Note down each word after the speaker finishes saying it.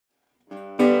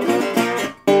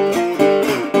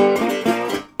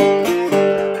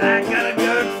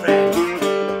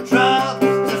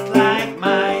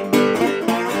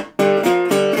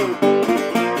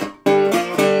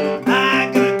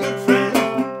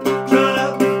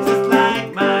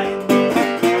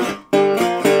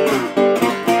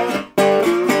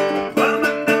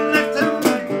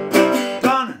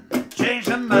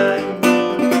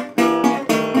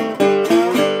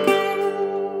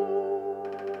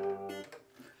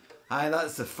Hi,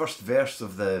 that's the first verse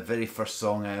of the very first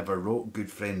song I ever wrote, Good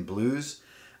Friend Blues.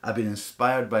 I've been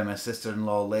inspired by my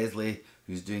sister-in-law Leslie,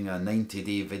 who's doing a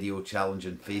 90-day video challenge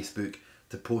on Facebook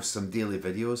to post some daily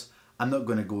videos. I'm not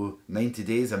going to go 90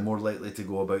 days, I'm more likely to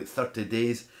go about 30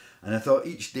 days. And I thought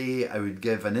each day I would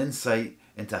give an insight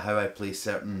into how I play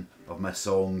certain of my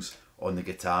songs on the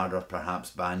guitar or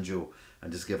perhaps banjo,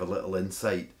 and just give a little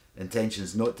insight.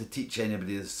 Intention's not to teach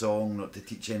anybody the song, not to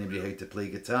teach anybody how to play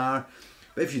guitar.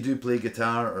 But if you do play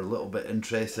guitar or are a little bit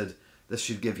interested, this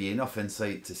should give you enough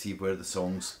insight to see where the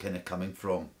song's kind of coming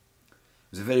from.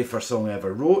 It was the very first song I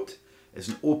ever wrote. It's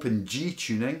an open G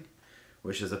tuning,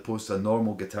 which as opposed to a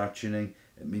normal guitar tuning,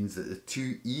 it means that the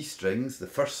two E strings, the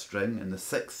first string and the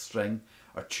sixth string,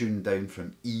 are tuned down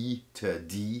from E to a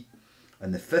D,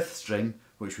 and the fifth string,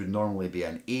 which would normally be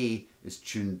an A, is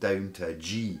tuned down to a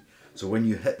G. So when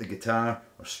you hit the guitar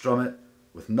or strum it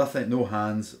with nothing, no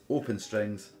hands, open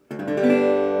strings, you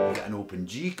get an open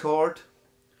G chord.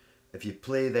 If you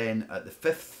play then at the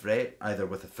 5th fret, either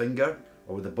with a finger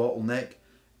or with a bottleneck,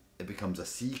 it becomes a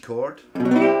C chord.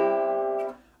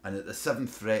 And at the 7th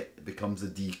fret, it becomes a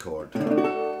D chord.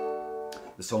 The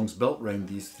song's built around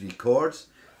these three chords.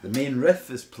 The main riff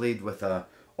is played with a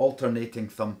alternating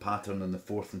thumb pattern on the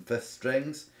 4th and 5th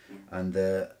strings, and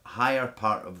the higher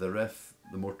part of the riff,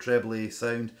 the more trebly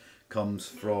sound, comes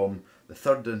from the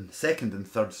 2nd and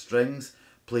 3rd strings,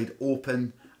 played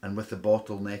open and with the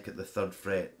bottleneck at the 3rd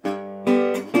fret.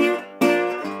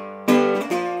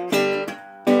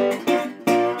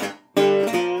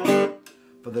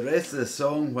 For the rest of the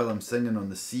song, while I'm singing on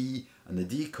the C and the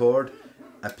D chord,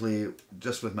 I play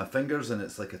just with my fingers, and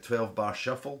it's like a 12-bar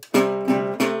shuffle.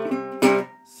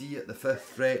 C at the 5th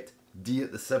fret, D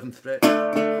at the 7th fret.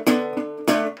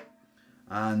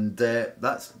 And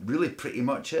that's really pretty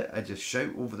much it. I just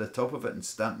shout over the top of it and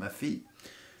stamp my feet.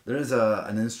 There is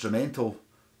an instrumental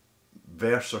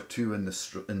verse or two in the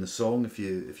song. If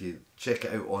you check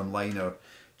it out online or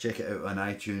check it out on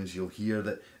iTunes, you'll hear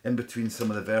that in between some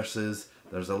of the verses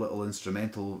there's a little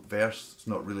instrumental verse. It's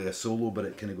not really a solo, but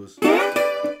it kind of goes.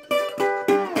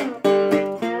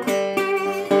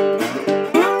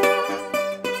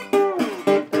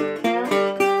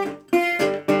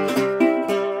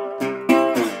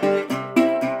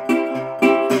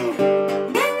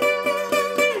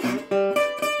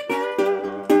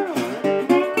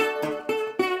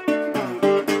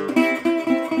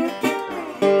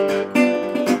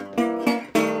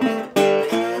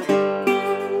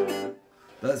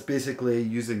 That's basically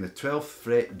using the 12th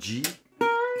fret G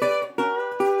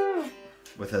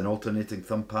with an alternating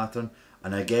thumb pattern,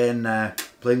 and again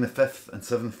playing the 5th and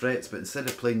 7th frets, but instead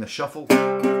of playing the shuffle,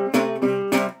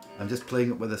 I'm just playing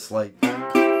it with a slide.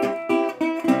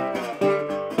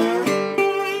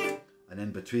 And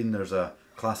in between there's a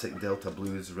classic Delta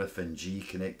blues riff in G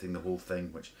connecting the whole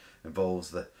thing, which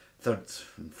involves the 3rd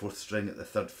and 4th string at the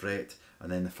 3rd fret and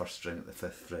then the 1st string at the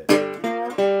 5th fret.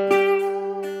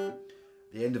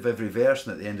 At the end of every verse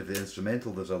and at the end of the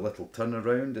instrumental there's a little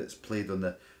turnaround. It's played on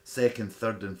the 2nd,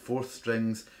 3rd and 4th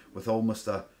strings with almost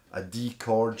a D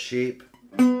chord shape.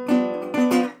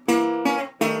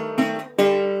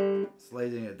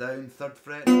 Sliding it down, 3rd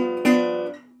fret,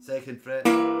 2nd fret,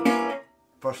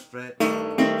 1st fret,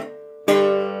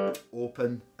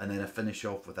 open, and then I finish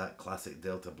off with that classic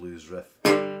Delta blues riff.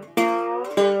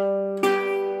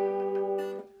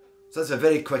 So that's a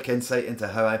very quick insight into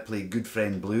how I play Good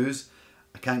Friend Blues.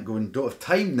 I can't go and don't have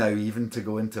time now even to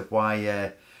go into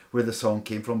why where the song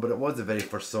came from, but it was the very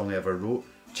first song I ever wrote.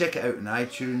 Check it out on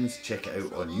iTunes, check it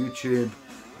out on YouTube,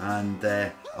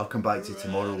 and I'll come back to you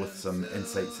tomorrow with some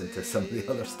insights into some of the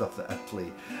other stuff that I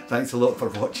play. Thanks a lot for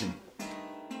watching.